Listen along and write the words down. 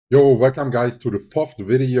Yo, welcome guys to the fourth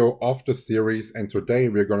video of the series, and today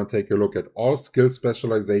we're going to take a look at all skill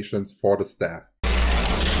specializations for the staff.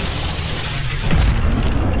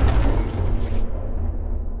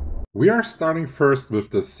 We are starting first with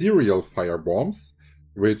the serial firebombs,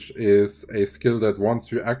 which is a skill that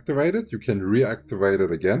once you activate it, you can reactivate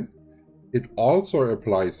it again. It also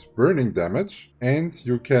applies burning damage, and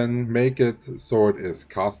you can make it so it is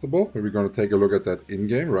castable. We're going to take a look at that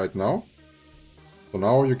in-game right now. So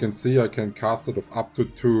now you can see I can cast it of up to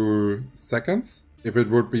 2 seconds. If it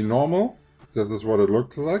would be normal, this is what it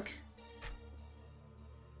looks like.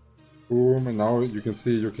 Boom, and now you can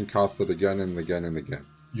see you can cast it again and again and again.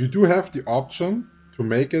 You do have the option to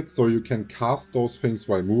make it so you can cast those things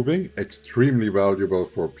while moving. Extremely valuable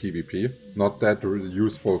for PvP. Not that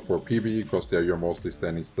useful for PvE, because there you're mostly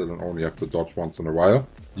standing still and only have to dodge once in a while.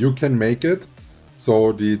 You can make it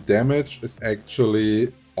so the damage is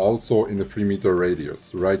actually also in a 3-meter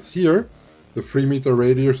radius. Right here, the 3-meter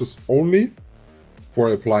radius is only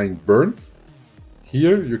for applying burn.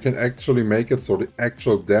 Here you can actually make it so the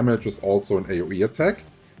actual damage is also an AoE attack.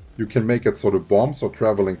 You can make it so the bombs are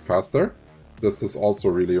traveling faster. This is also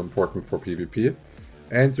really important for PvP.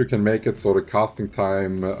 And you can make it so the casting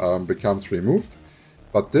time becomes removed.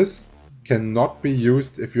 But this cannot be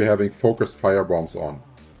used if you're having focused firebombs on.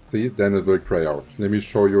 See, then it will cry out. Let me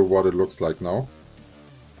show you what it looks like now.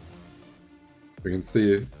 You can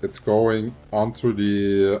see it's going onto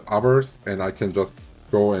the others, and I can just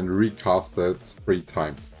go and recast it 3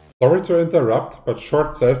 times. Sorry to interrupt, but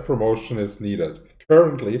short self-promotion is needed.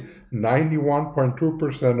 Currently,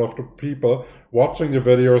 91.2% of the people watching the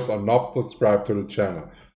videos are not subscribed to the channel.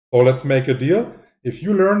 So let's make a deal. If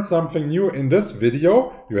you learn something new in this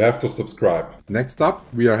video, you have to subscribe. Next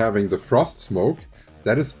up, we are having the Frost Smoke.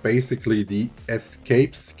 That is basically the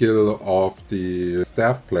escape skill of the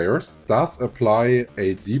staff players. Does apply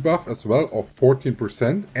a debuff as well of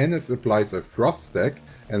 14%, and it applies a frost stack,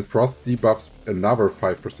 and frost debuffs another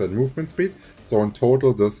 5% movement speed. So in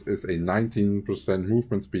total this is a 19%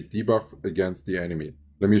 movement speed debuff against the enemy.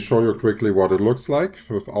 Let me show you quickly what it looks like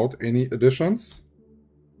without any additions.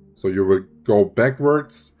 So you will go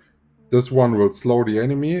backwards. This one will slow the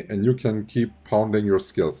enemy, and you can keep pounding your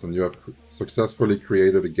skills, and you have successfully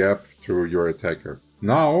created a gap to your attacker.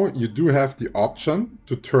 Now you do have the option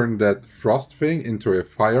to turn that frost thing into a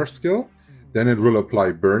fire skill. Then it will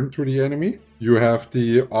apply burn to the enemy. You have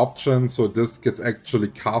the option so this gets actually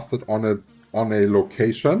casted on a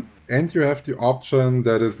location. And you have the option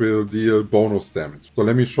that it will deal bonus damage. So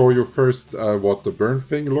let me show you first what the burn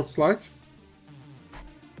thing looks like.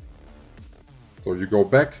 So you go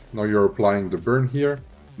back, now you're applying the burn here.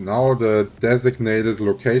 Now the designated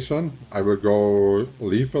location, I will go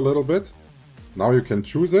leave a little bit. Now you can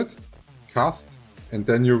choose it, cast, and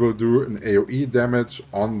then you will do an AoE damage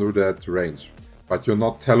onto that range. But you're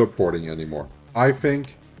not teleporting anymore. I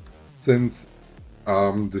think since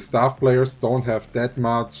the staff players don't have that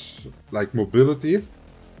much mobility,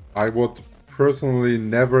 I would personally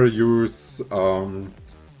never use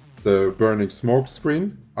the burning smoke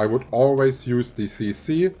screen. I would always use the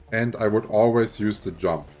CC, and I would always use the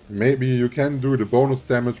jump. Maybe you can do the bonus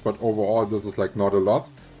damage, but overall this is not a lot.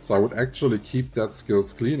 So I would actually keep that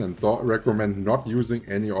skills clean and recommend not using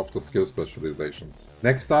any of the skill specializations.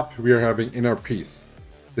 Next up, we are having Inner Peace.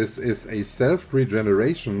 This is a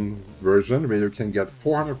self-regeneration version where you can get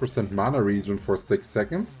 400% mana regen for 6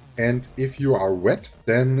 seconds. And if you are wet,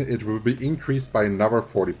 then it will be increased by another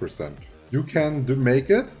 40%. You can make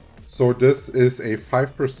it so this is a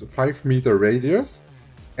 5-meter radius,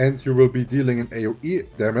 and you will be dealing an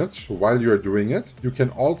AoE damage while you're doing it. You can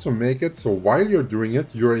also make it so while you're doing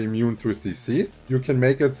it, you're immune to CC. You can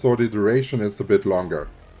make it so the duration is a bit longer.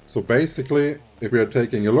 So basically, if we are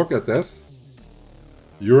taking a look at this,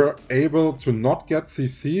 you're able to not get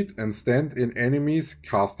CC'd and stand in enemies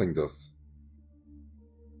casting this.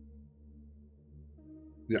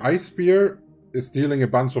 The Ice Spear is dealing a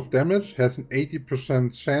bunch of damage, has an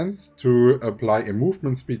 80% chance to apply a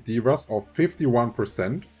movement speed debuff of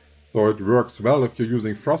 51%. So it works well if you're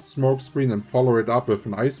using Frost Smoke Screen and follow it up with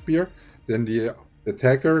an Ice Spear. Then the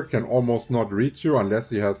attacker can almost not reach you unless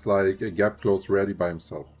he has a gap close ready by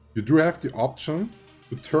himself. You do have the option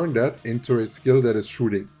to turn that into a skill that is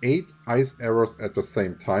shooting 8 ice arrows at the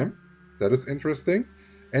same time. That is interesting.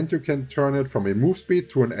 And you can turn it from a move speed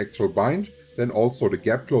to an actual bind. Then also the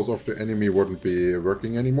gap close of the enemy wouldn't be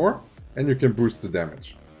working anymore, and you can boost the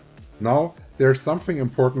damage. Now, there's something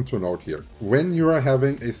important to note here. When you are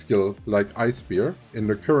having a skill like Ice Spear in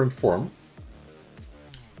the current form,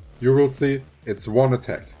 you will see it's one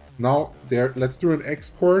attack. Now let's do an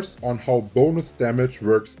X-course on how bonus damage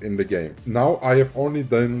works in the game. Now I have only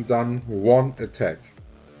done one attack.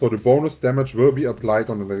 So the bonus damage will be applied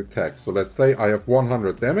on an attack. So let's say I have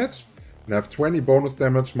 100 damage and I have 20 bonus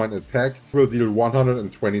damage, my attack will deal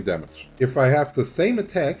 120 damage. If I have the same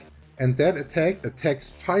attack and that attack attacks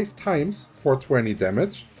 5 times for 20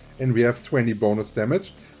 damage and we have 20 bonus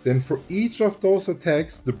damage, then for each of those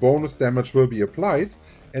attacks the bonus damage will be applied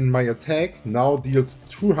and my attack now deals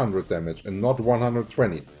 200 damage and not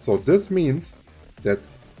 120. So this means that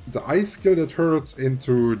the ice skill that hurls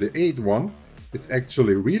into the 8 one is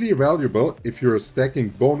actually really valuable if you're stacking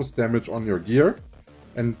bonus damage on your gear.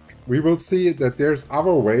 And we will see that there's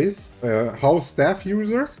other ways how staff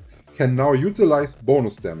users can now utilize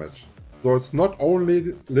bonus damage. So it's not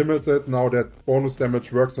only limited now that bonus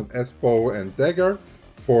damage works on S-bow and dagger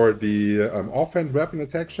for the offhand weapon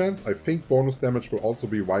attack chance. I think bonus damage will also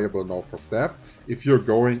be viable now for staff if you're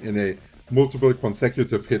going in a multiple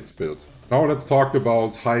consecutive hits build. Now let's talk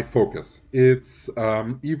about high focus. It's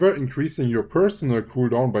either increasing your personal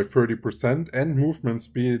cooldown by 30% and movement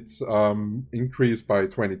speed increase by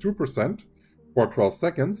 22% for 12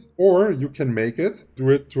 seconds, or you can do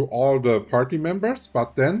it to all the party members,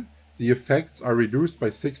 but then the effects are reduced by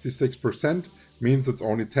 66%, means it's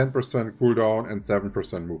only 10% cooldown and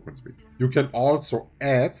 7% movement speed. You can also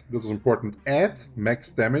add, this is important, add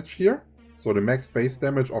max damage here. So the max base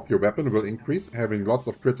damage of your weapon will increase, having lots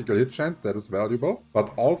of critical hit chance, that is valuable.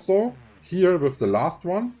 But also, here with the last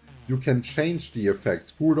one, you can change the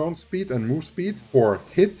effects, cooldown speed and move speed, for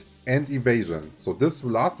hit and evasion. So this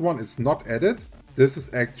last one is not added, this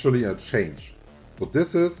is actually a change. So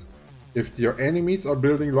this is, if your enemies are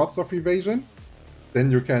building lots of evasion, then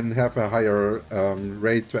you can have a higher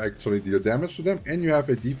rate to actually deal damage to them, and you have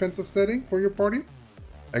a defensive setting for your party.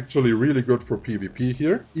 Actually really good for PvP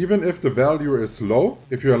here. Even if the value is low,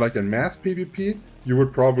 if you're like in mass PvP, you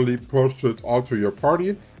would probably push it all to your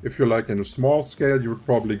party. If you're like in a small scale, you would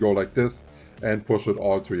probably go like this and push it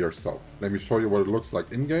all to yourself. Let me show you what it looks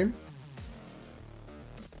like in-game.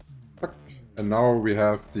 And now we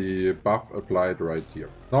have the buff applied right here.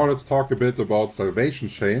 Now let's talk a bit about Salvation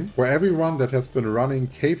Chain. For everyone that has been running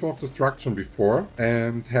Cave of Destruction before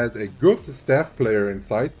and had a good staff player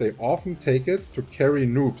inside, they often take it to carry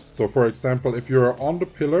noobs. So for example, if you're on the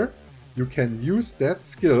pillar, you can use that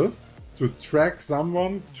skill to track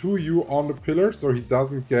someone to you on the pillar so he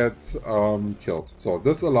doesn't get killed. So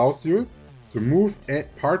this allows you to move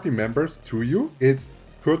party members to you. It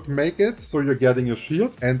could make it so you're getting a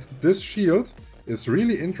shield, and this shield is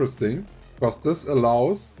really interesting because this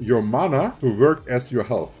allows your mana to work as your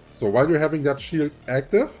health. So while you're having that shield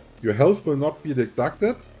active, your health will not be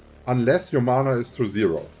deducted unless your mana is to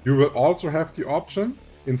 0. You will also have the option,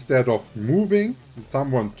 instead of moving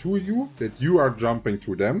someone to you, that you are jumping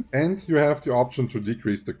to them, and you have the option to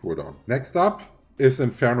decrease the cooldown. Next up is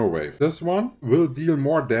Inferno Wave. This one will deal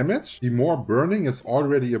more damage the more burning is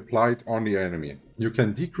already applied on the enemy. You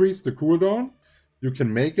can decrease the cooldown, you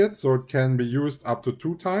can make it so it can be used up to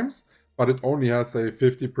 2 times, but it only has a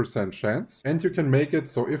 50% chance. And you can make it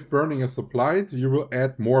so if burning is applied, you will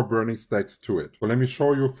add more burning stacks to it. So let me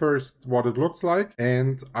show you first what it looks like,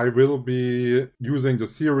 and I will be using the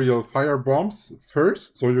serial fire bombs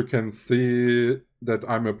first, so you can see that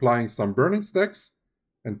I'm applying some burning stacks.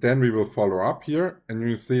 And then we will follow up here, and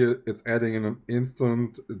you see it's adding in an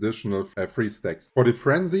instant additional 3 stacks. For the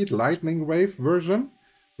Frenzied Lightning Wave version,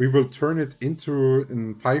 we will turn it into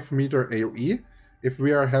a 5 meter AoE if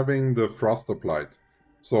we are having the frost applied.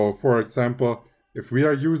 So for example, if we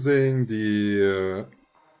are using the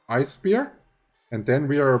Ice Spear, and then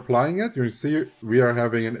we are applying it, you see we are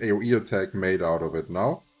having an AoE attack made out of it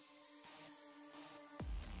now.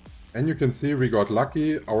 And you can see we got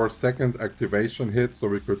lucky, our second activation hit, so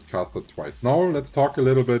we could cast it twice. Now let's talk a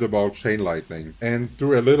little bit about Chain Lightning and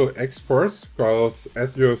do a little X-course, because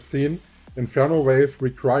as you have seen, Inferno Wave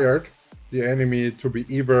required the enemy to be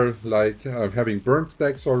either like having burn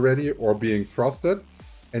stacks already or being frosted.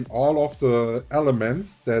 And all of the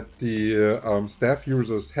elements that the staff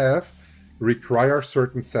users have require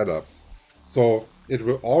certain setups. So it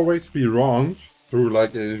will always be wrong, through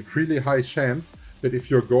like a really high chance, that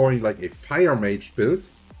if you're going like a Fire Mage build,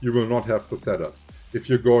 you will not have the setups. If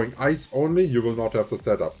you're going Ice only, you will not have the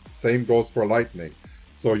setups. Same goes for Lightning.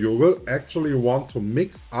 So you will actually want to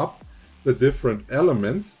mix up the different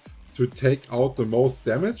elements to take out the most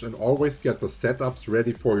damage and always get the setups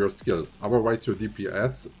ready for your skills. Otherwise your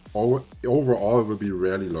DPS overall will be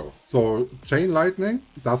really low. So Chain Lightning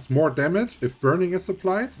does more damage if burning is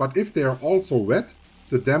applied, but if they are also wet,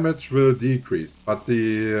 the damage will decrease, but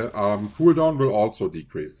the cooldown will also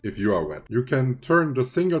decrease if you are wet. You can turn the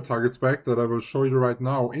single target spec that I will show you right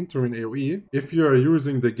now into an AoE if you are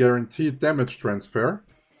using the guaranteed damage transfer.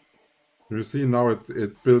 You see now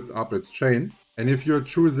it built up its chain. And if you're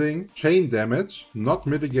choosing chain damage, not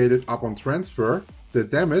mitigated upon transfer, the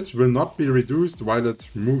damage will not be reduced while it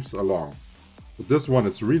moves along. So this one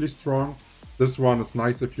is really strong. This one is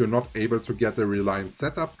nice if you're not able to get a reliant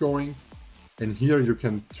setup going. And here you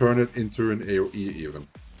can turn it into an AoE even.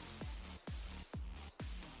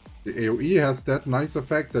 The AoE has that nice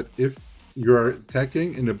effect that if you're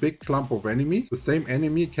attacking in a big clump of enemies, the same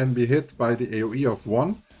enemy can be hit by the AoE of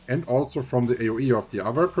one and also from the AoE of the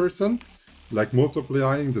other person, like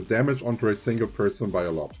multiplying the damage onto a single person by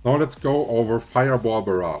a lot. Now let's go over Fireball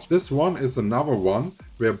Barrage. This one is another one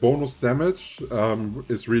where bonus damage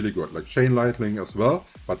is really good, like Chain Lightning as well.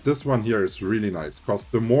 But this one here is really nice, because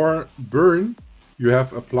the more burn you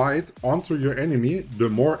have applied onto your enemy, the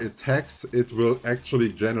more attacks it will actually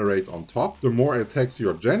generate on top. The more attacks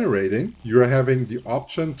you're generating, you're having the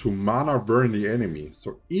option to mana burn the enemy.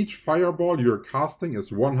 So each fireball you're casting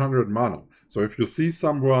is 100 mana. So if you see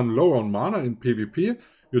someone low on mana in PvP,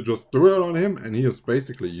 you just do it on him and he is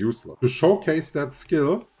basically useless. To showcase that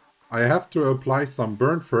skill, I have to apply some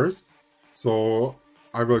burn first. So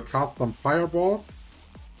I will cast some fireballs.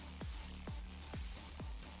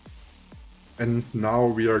 And now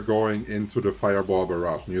we are going into the Fireball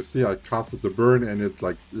Barrage. And you see I casted the burn and it's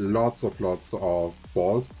like lots of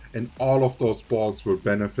balls. And all of those balls will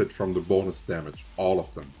benefit from the bonus damage. All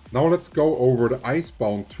of them. Now let's go over the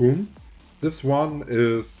Icebound Tomb. This one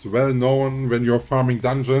is well known when you're farming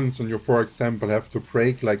dungeons and you, for example, have to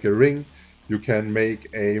break like a ring. You can make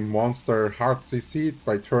a monster hard CC'd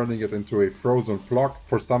by turning it into a frozen block.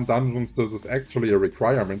 For some dungeons this is actually a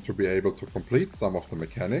requirement to be able to complete some of the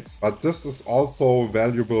mechanics. But this is also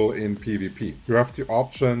valuable in PvP. You have the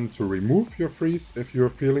option to remove your freeze if you're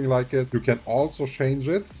feeling like it. You can also change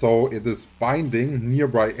it so it is binding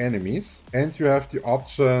nearby enemies. And you have the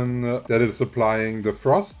option that it's applying the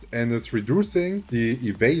frost and it's reducing the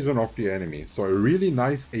evasion of the enemy. So a really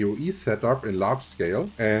nice AoE setup in large scale.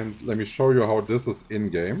 And let me show you how this is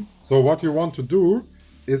in-game. So what you want to do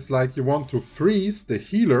is like you want to freeze the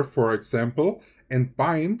healer, for example, and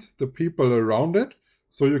bind the people around it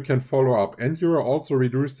so you can follow up. And you are also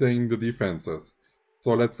reducing the defenses.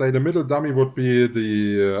 So let's say the middle dummy would be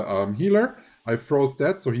the healer. I froze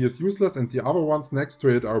that, so he is useless, and the other ones next to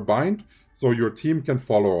it are bind, so your team can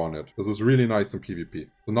follow on it. This is really nice in PvP.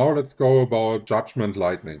 So now let's go about Judgment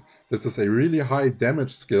Lightning. This is a really high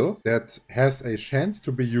damage skill that has a chance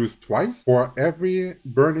to be used twice for every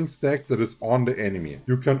burning stack that is on the enemy.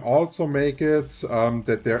 You can also make it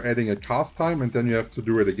that they're adding a cast time and then you have to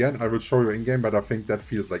do it again. I will show you in-game, but I think that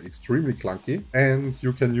feels like extremely clunky. And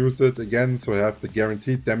you can use it again, so you have the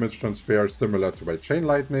guaranteed damage transfer similar to by Chain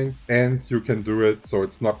Lightning. And you can do it so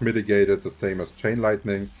it's not mitigated the same as Chain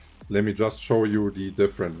Lightning. Let me just show you the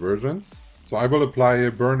different versions. So I will apply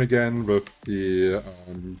a burn again with the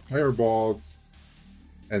fireballs.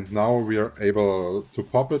 And now we are able to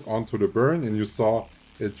pop it onto the burn, and you saw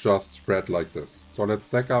it just spread like this. So let's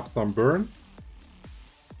stack up some burn.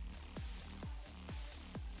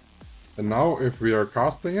 And now if we are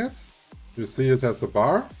casting it, you see it has a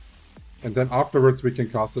bar. And then afterwards we can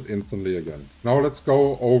cast it instantly again. Now let's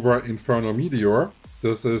go over Infernal Meteor.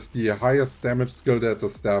 This is the highest damage skill that the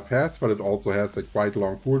staff has, but it also has a quite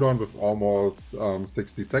long cooldown with almost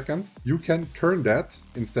 60 seconds. You can turn that,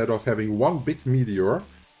 instead of having one big meteor,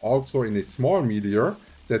 also in a small meteor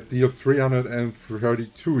that deals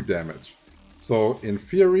 332 damage. So in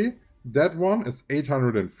theory, that one is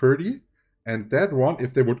 830, and that one,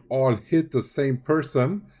 if they would all hit the same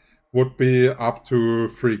person, would be up to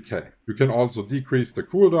 3k. You can also decrease the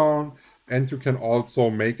cooldown, and you can also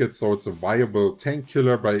make it so it's a viable tank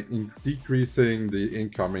killer by decreasing the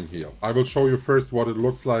incoming heal. I will show you first what it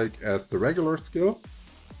looks like as the regular skill.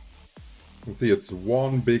 You can see it's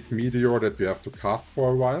one big meteor that we have to cast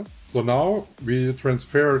for a while. So now we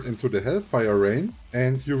transfer it into the Hellfire Rain,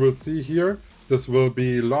 and you will see here this will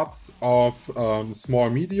be lots of small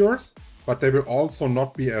meteors, but they will also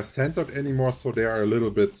not be as centered anymore, so they are a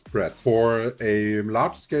little bit spread. For a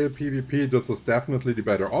large-scale PvP, this is definitely the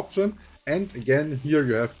better option. And again, here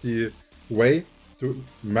you have the way to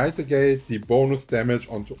mitigate the bonus damage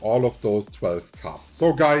onto all of those 12 casts.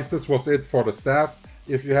 So guys, this was it for the staff.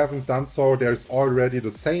 If you haven't done so, there's already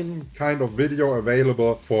the same kind of video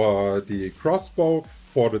available for the crossbow,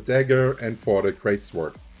 for the dagger, and for the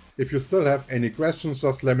greatsword. If you still have any questions,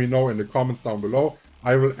 just let me know in the comments down below.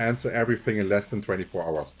 I will answer everything in less than 24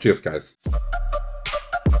 hours. Cheers, guys.